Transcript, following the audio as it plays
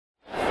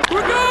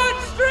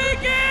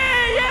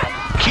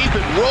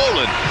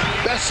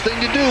best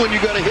thing to do when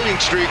you got a hitting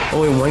streak.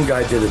 Only one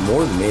guy did it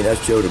more than me.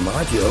 That's Joe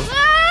DiMaggio.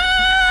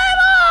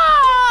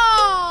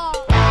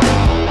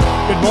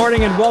 Good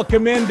morning and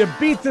welcome in to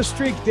Beat the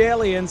Streak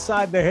Daily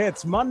Inside the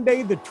Hits,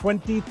 Monday, the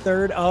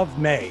 23rd of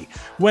May.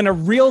 When a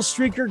real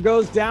streaker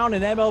goes down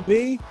in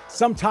MLB,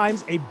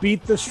 sometimes a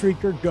Beat the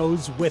Streaker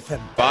goes with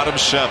him. Bottom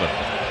 7.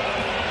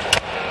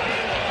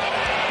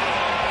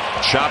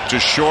 Chop to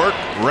short.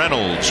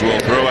 Reynolds will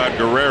throw out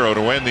Guerrero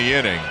to end the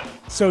inning.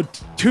 So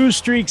two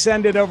streaks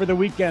ended over the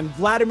weekend.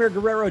 Vladimir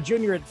Guerrero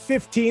Jr. at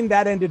 15.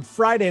 That ended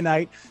Friday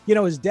night. You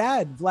know, his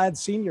dad, Vlad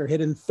Sr., hit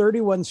in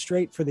 31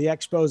 straight for the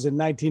Expos in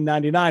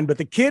 1999. But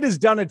the kid is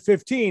done at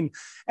 15.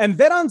 And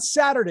then on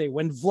Saturday,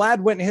 when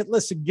Vlad went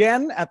hitless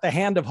again at the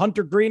hand of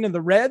Hunter Green and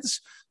the Reds,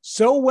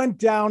 so went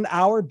down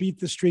our Beat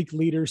the Streak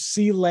leader,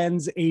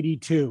 C-Lens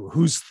 82,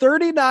 whose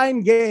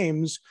 39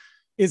 games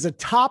is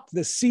atop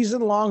the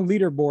season-long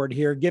leaderboard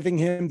here, giving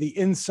him the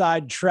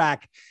inside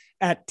track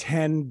at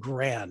 10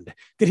 grand.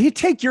 Did he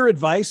take your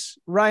advice,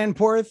 Ryan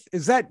Porth?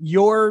 Is that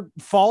your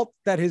fault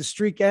that his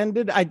streak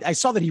ended? I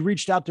saw that he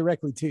reached out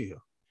directly to you.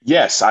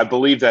 Yes, I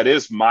believe that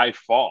is my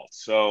fault.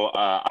 So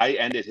I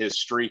ended his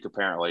streak,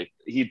 apparently.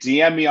 He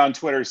DM'd me on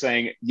Twitter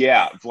saying,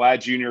 yeah,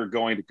 Vlad Jr.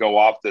 going to go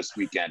off this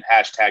weekend.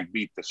 #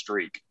 beat the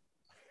streak.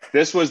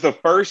 This was the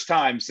first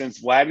time since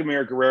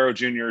Vladimir Guerrero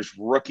Jr.'s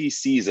rookie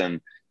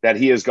season that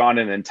he has gone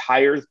an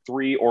entire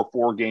 3 or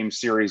 4 game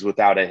series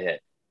without a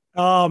hit.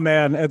 Oh,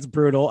 man, that's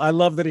brutal. I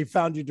love that he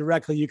found you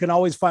directly. You can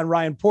always find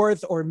Ryan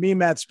Porth or me,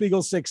 Matt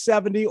Spiegel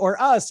 670,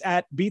 or us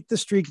at Beat the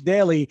Streak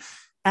Daily,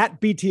 at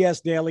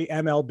BTS Daily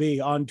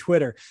MLB on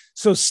Twitter.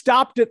 So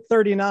stopped at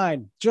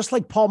 39, just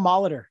like Paul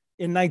Molitor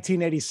in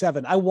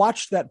 1987. I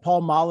watched that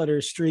Paul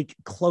Molitor streak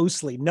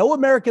closely. No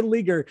American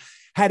leaguer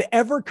had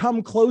ever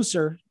come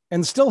closer,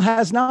 and still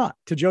has not,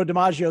 to Joe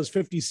DiMaggio's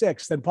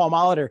 56 than Paul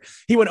Molitor.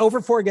 He went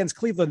over 4 against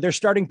Cleveland. Their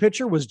starting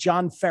pitcher was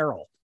John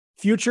Farrell.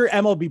 Future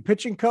MLB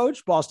pitching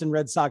coach, Boston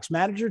Red Sox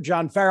manager,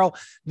 John Farrell.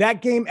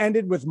 That game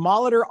ended with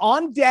Molitor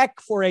on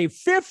deck for a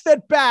 5th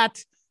at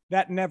bat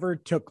that never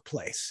took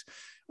place.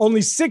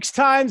 Only 6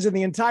 times in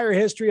the entire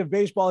history of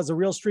baseball has a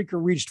real streaker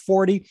reached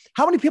 40.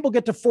 How many people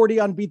get to 40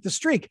 on Beat the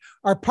Streak?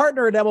 Our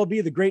partner at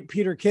MLB, the great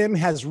Peter Kim,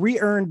 has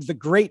re-earned the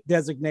great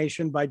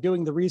designation by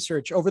doing the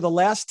research. Over the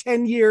last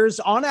 10 years,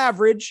 on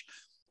average,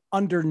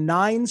 under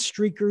 9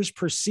 streakers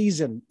per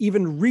season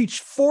even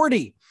reach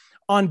 40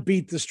 on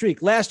Beat the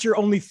Streak. Last year,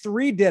 only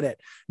 3 did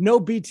it. No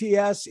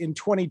BTS in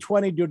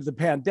 2020 due to the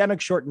pandemic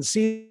shortened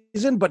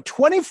season, but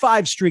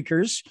 25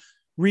 streakers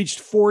reached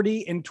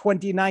 40 in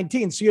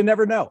 2019. So you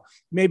never know.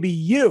 Maybe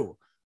you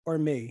or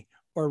me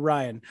or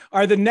Ryan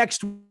are the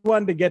next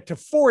one to get to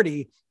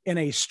 40 in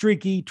a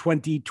streaky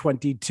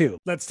 2022.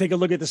 Let's take a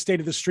look at the state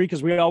of the streak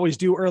as we always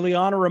do early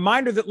on. A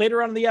reminder that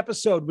later on in the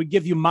episode, we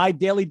give you my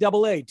daily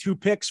AA, 2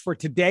 picks for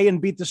today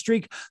and Beat the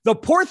Streak. The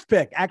Porth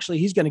pick, actually,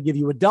 he's going to give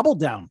you a double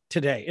down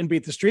today and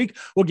Beat the Streak.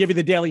 We'll give you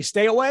the daily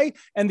stay away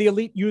and the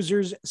elite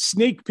users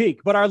sneak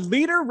peek. But our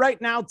leader right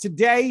now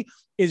today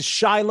is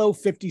Shiloh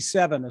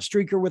 57, a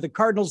streaker with a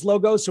Cardinals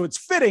logo. So it's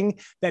fitting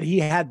that he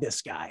had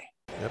this guy.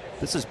 Yep.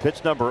 This is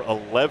pitch number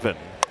 11.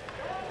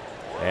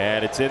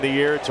 And it's in the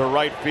air to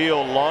right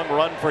field. Long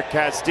run for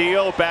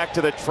Castillo. Back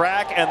to the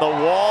track and the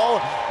wall.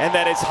 And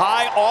then it's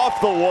high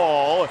off the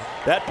wall.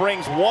 That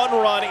brings 1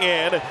 run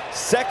in.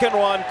 2nd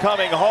run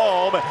coming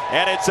home.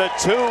 And it's a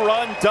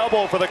 2-run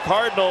double for the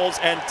Cardinals.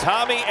 And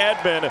Tommy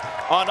Edman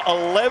on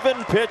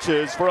 11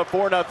 pitches for a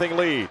 4-0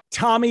 lead.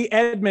 Tommy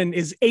Edman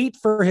is 8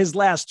 for his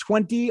last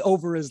 20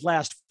 over his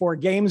last 4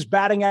 games.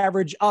 Batting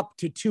average up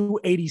to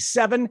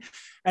 .287.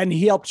 And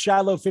he helped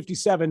Shiloh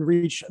 57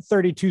 reach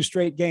 32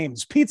 straight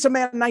games. Pizza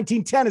Man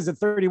 1910 is at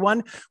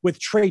 31 with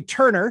Trey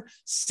Turner.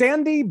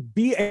 Sandy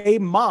B.A.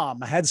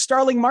 Mom had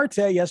Starling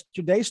Marte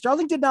yesterday.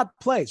 Starling did not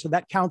play, so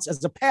that counts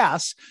as a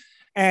pass.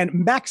 And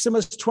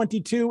Maximus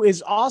 22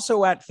 is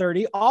also at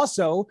 30,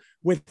 also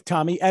with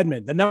Tommy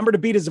Edman. The number to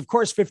beat is, of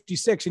course,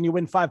 56, and you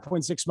win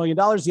 $5.6 million.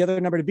 The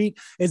other number to beat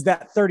is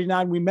that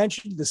 39 we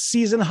mentioned. The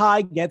season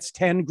high gets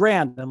 10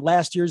 grand, and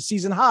last year's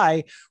season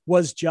high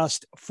was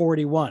just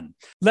 41.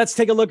 Let's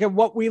take a look at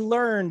what we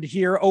learned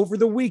here over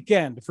the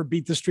weekend for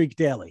Beat the Streak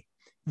Daily.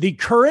 The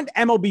current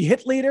MLB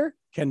hit leader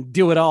can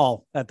do it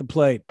all at the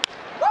plate.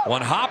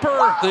 One hopper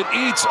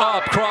that eats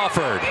up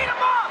Crawford.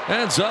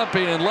 Ends up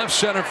in left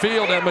center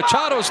field, and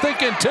Machado's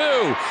thinking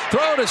 2.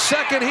 Throw to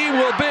second, he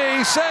will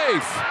be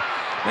safe.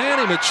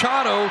 Manny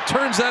Machado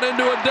turns that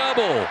into a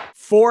double.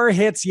 4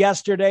 hits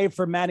yesterday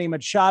for Manny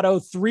Machado,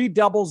 3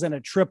 doubles and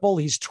a triple.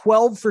 He's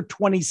 12 for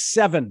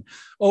 27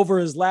 over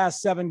his last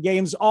 7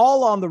 games,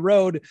 all on the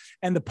road.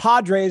 And the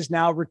Padres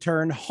now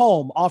return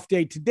home. Off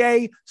day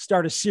today,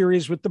 start a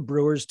series with the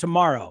Brewers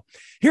tomorrow.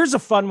 Here's a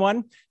fun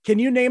one. Can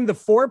you name the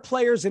 4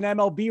 players in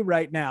MLB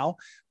right now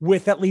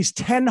with at least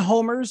 10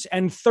 homers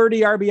and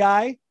 30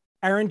 RBI?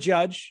 Aaron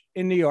Judge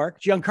in New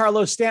York,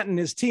 Giancarlo Stanton,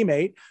 his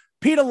teammate,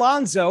 Pete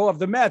Alonso of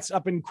the Mets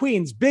up in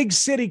Queens, big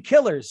city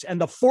killers.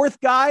 And the 4th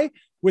guy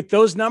with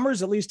those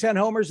numbers, at least 10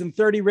 homers and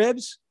 30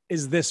 ribs,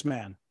 is this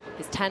man.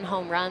 His 10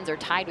 home runs are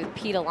tied with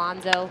Pete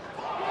Alonso.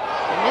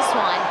 And this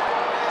one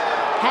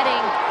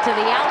heading to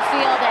the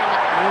outfield and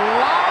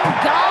long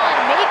gone.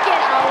 Make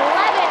it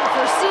 11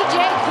 for C.J.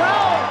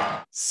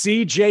 Cron.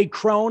 C.J.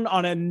 Cron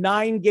on a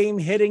 9-game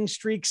hitting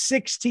streak,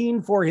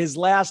 16 for his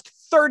last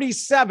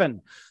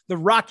 37. The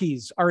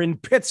Rockies are in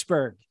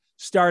Pittsburgh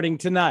starting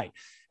tonight.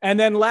 And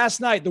then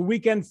last night, the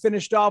weekend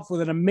finished off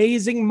with an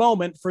amazing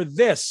moment for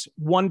this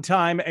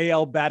one-time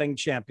AL batting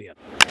champion.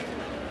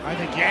 I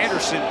think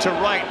Anderson to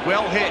right,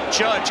 well hit.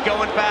 Judge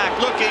going back,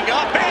 looking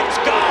up, it's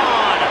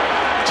gone!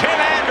 Tim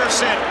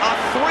Anderson, a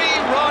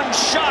 3-run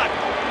shot,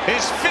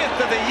 his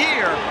 5th of the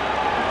year.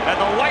 And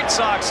the White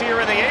Sox here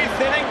in the 8th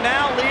inning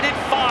now lead it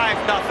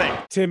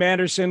 5-0. Tim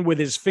Anderson with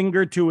his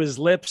finger to his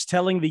lips,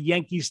 telling the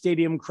Yankee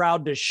Stadium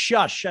crowd to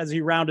shush as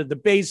he rounded the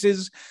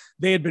bases.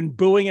 They had been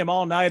booing him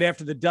all night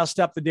after the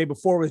dust-up the day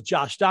before with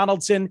Josh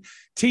Donaldson.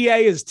 TA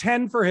is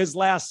 10 for his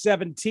last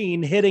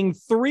 17, hitting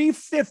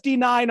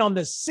 .359 on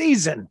the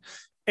season.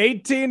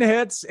 18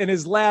 hits in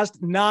his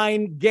last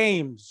 9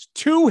 games.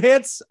 2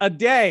 hits a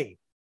day.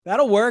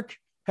 That'll work.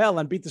 Hell,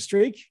 and beat the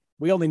streak.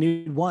 We only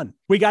need 1.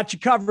 We got you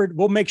covered.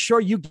 We'll make sure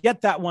you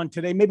get that one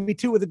today, maybe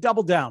 2 with a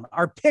double down.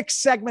 Our pick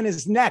segment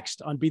is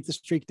next on Beat the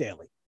Streak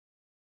Daily.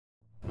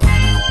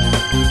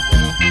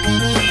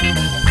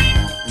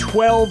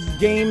 12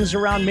 games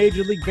around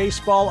Major League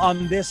Baseball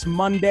on this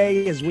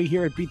Monday as we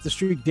here at Beat the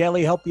Streak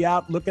Daily help you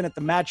out looking at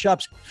the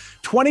matchups.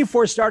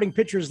 24 starting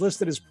pitchers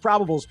listed as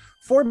probables.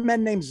 4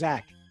 men named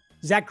Zach.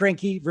 Zach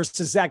Greinke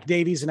versus Zach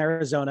Davies in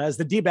Arizona. As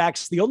the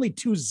D-backs, the only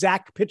 2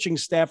 Zach pitching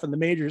staff in the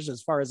majors,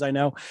 as far as I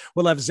know,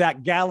 will have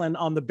Zach Gallen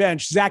on the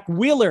bench. Zach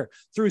Wheeler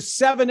threw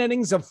 7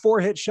 innings of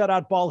 4-hit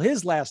shutout ball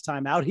his last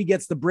time out. He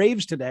gets the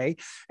Braves today.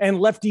 And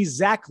lefty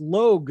Zach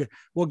Logue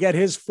will get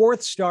his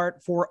 4th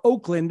start for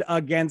Oakland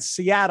against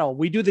Seattle.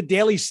 We do the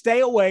daily stay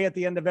away at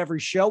the end of every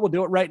show. We'll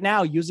do it right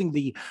now using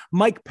the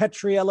Mike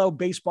Petriello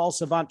Baseball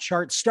Savant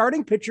chart.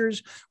 Starting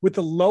pitchers with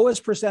the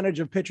lowest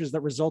percentage of pitches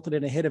that resulted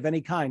in a hit of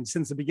any kind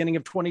since the beginning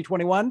of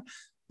 2021,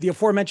 the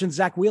aforementioned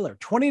Zach Wheeler,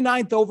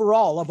 29th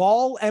overall of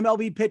all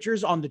MLB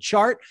pitchers on the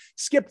chart.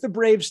 Skip the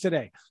Braves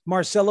today.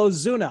 Marcelo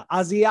Zuna,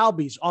 Ozzie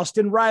Albies,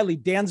 Austin Riley,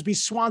 Dansby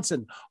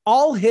Swanson,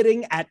 all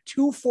hitting at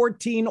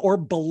 .214 or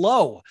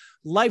below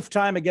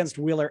lifetime against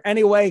Wheeler.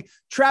 Anyway,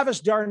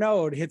 Travis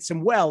d'Arnaud hits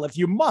him well if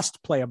you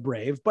must play a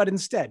Brave, but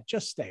instead,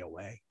 just stay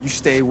away. You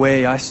stay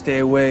away, I stay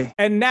away.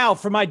 And now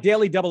for my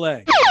daily double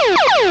A.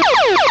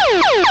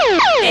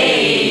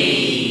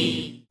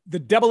 The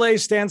double A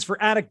stands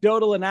for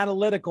anecdotal and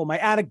analytical. My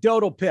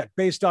anecdotal pick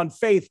based on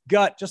faith,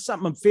 gut, just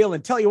something I'm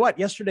feeling. Tell you what,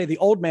 yesterday, the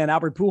old man,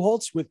 Albert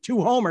Pujols, with 2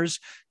 homers.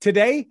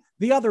 Today,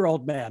 the other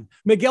old man,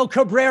 Miguel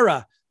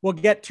Cabrera, will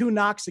get 2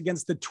 knocks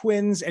against the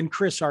Twins and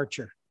Chris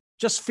Archer.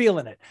 Just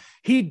feeling it.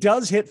 He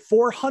does hit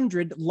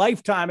 .400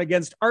 lifetime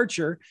against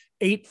Archer,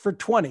 8 for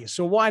 20.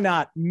 So why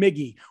not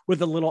Miggy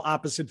with a little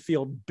opposite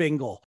field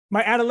bingle?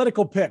 My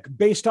analytical pick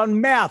based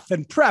on math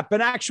and prep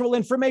and actual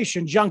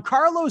information.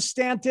 Giancarlo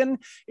Stanton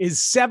is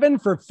 7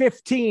 for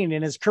 15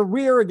 in his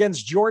career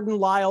against Jordan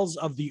Lyles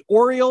of the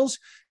Orioles.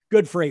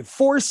 Good for a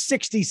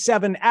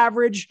 .467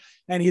 average.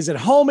 And he's at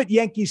home at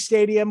Yankee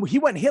Stadium. He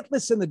went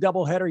hitless in the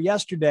doubleheader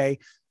yesterday,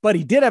 but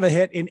he did have a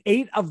hit in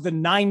 8 of the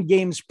 9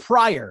 games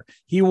prior.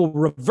 He will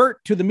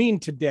revert to the mean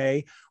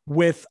today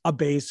with a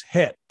base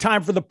hit.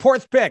 Time for the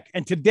 4th pick.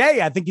 And today,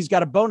 I think he's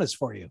got a bonus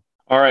for you.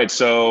 All right.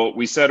 So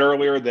we said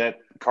earlier that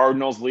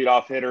Cardinals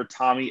leadoff hitter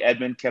Tommy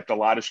Edman kept a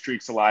lot of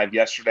streaks alive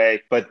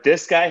yesterday, but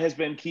this guy has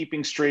been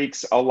keeping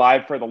streaks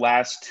alive for the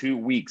last 2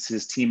 weeks.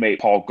 His teammate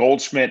Paul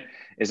Goldschmidt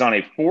is on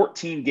a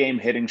 14-game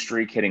hitting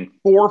streak, hitting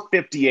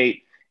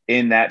 .458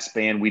 in that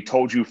span. We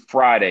told you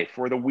Friday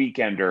for the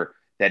weekender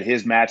that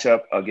his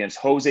matchup against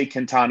Jose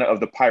Quintana of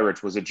the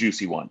Pirates was a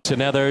juicy one. It's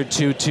another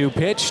 2-2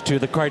 pitch to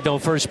the Cardinal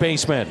first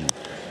baseman.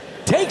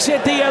 Takes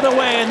it the other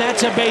way, and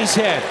that's a base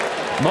hit.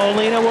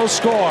 Molina will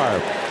score.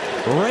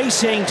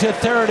 Racing to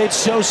third, it's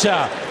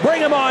Sosa.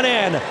 Bring him on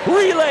in.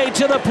 Relay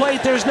to the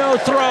plate. There's no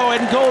throw,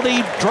 and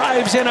Goldie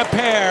drives in a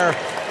pair.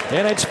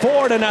 And it's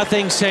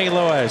 4-0 St.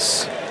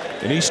 Louis.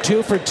 And he's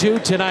 2 for 2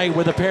 tonight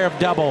with a pair of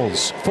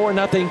doubles.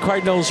 4-0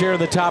 Cardinals here in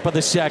the top of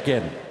the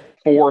second.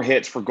 4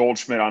 hits for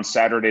Goldschmidt on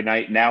Saturday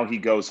night. Now he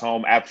goes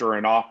home after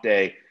an off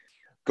day.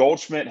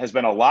 Goldschmidt has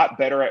been a lot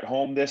better at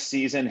home this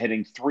season,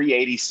 hitting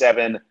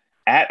 .387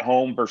 at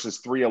home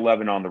versus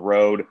 .311 on the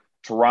road.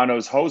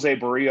 Toronto's Jose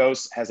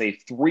Barrios has a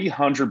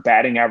 .300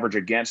 batting average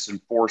against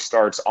in 4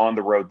 starts on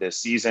the road this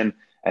season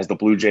as the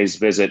Blue Jays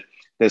visit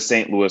the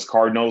St. Louis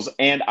Cardinals.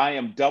 And I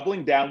am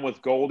doubling down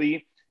with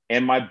Goldie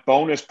and my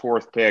bonus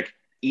 4th pick,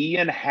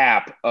 Ian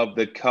Happ of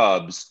the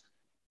Cubs.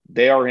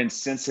 They are in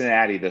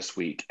Cincinnati this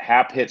week.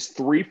 Happ hits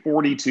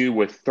 .342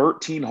 with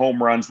 13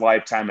 home runs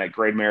lifetime at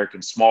Great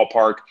American Small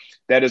Park.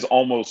 That is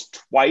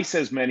almost twice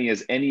as many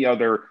as any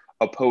other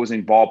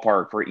opposing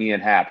ballpark for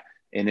Ian Happ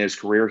in his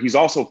career. He's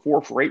also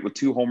 4 for 8 with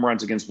 2 home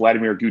runs against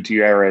Vladimir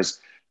Gutierrez,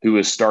 who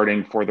is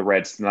starting for the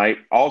Reds tonight.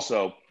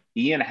 Also,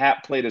 Ian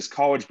Happ played his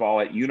college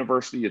ball at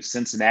University of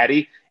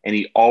Cincinnati, and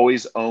he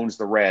always owns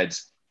the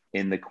Reds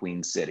in the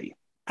Queen City.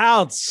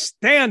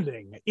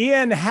 Outstanding.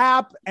 Ian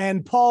Happ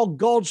and Paul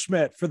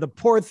Goldschmidt for the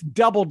Porth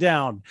Double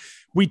Down.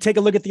 We take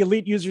a look at the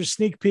Elite Users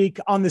sneak peek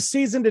on the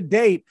season to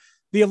date.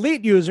 The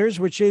Elite Users,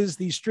 which is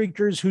the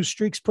streakers whose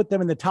streaks put them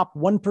in the top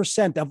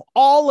 1% of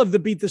all of the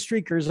Beat the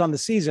Streakers on the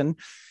season,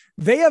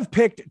 they have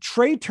picked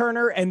Trey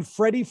Turner and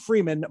Freddie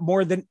Freeman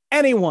more than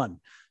anyone,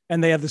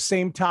 and they have the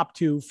same top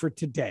two for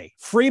today.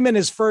 Freeman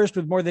is first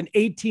with more than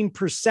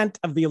 18%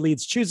 of the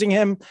Elites choosing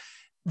him.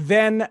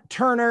 Then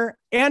Turner.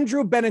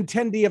 Andrew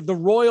Benintendi of the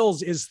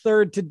Royals is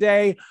third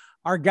today.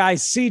 Our guy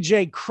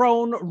CJ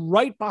Crone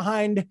right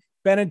behind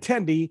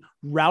Benintendi,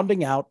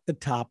 rounding out the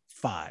top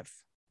five.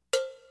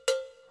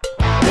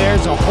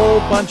 There's a whole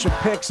bunch of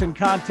picks and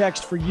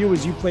context for you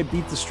as you play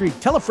Beat the Streak.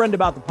 Tell a friend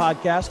about the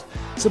podcast.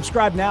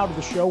 Subscribe now to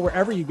the show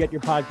wherever you get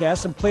your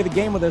podcasts and play the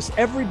game with us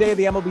every day of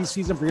the MLB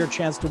season for your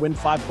chance to win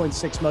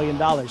 $5.6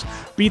 million.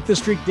 Beat the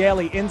Streak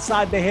Daily,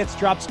 Inside the Hits,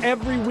 drops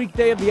every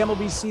weekday of the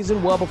MLB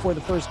season well before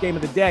the first game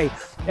of the day.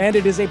 And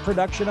it is a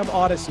production of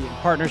Odyssey in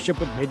partnership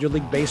with Major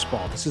League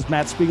Baseball. This is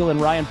Matt Spiegel and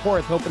Ryan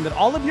Porth, hoping that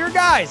all of your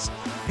guys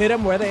hit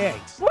them where they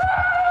ain't. Woo!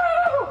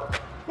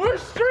 We're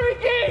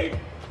streaking!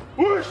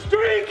 We're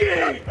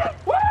streaking!